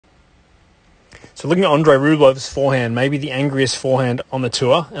So looking at Andrey Rublev's forehand, maybe the angriest forehand on the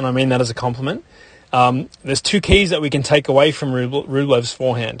tour, and I mean that as a compliment. There's two keys that we can take away from Rublev's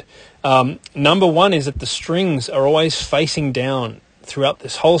forehand. Number one is that the strings are always facing down. Throughout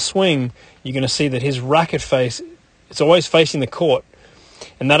this whole swing, you're going to see that his racket face, it's always facing the court.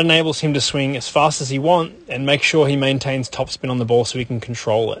 And that enables him to swing as fast as he wants and make sure he maintains topspin on the ball so he can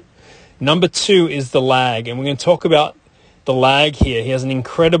control it. Number two is the lag, and we're going to talk about the lag here. He has an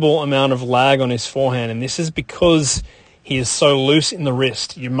incredible amount of lag on his forehand, and this is because he is so loose in the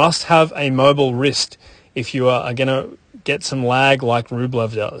wrist. You must have a mobile wrist if you are going to get some lag like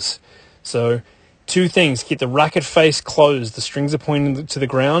Rublev does. So two things: get the racket face closed, the strings are pointing to the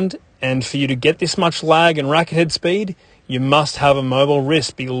ground, and for you to get this much lag and racket head speed, you must have a mobile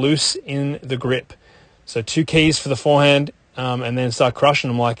wrist, be loose in the grip. So two keys for the forehand, and then start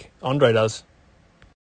crushing them like Andrey does.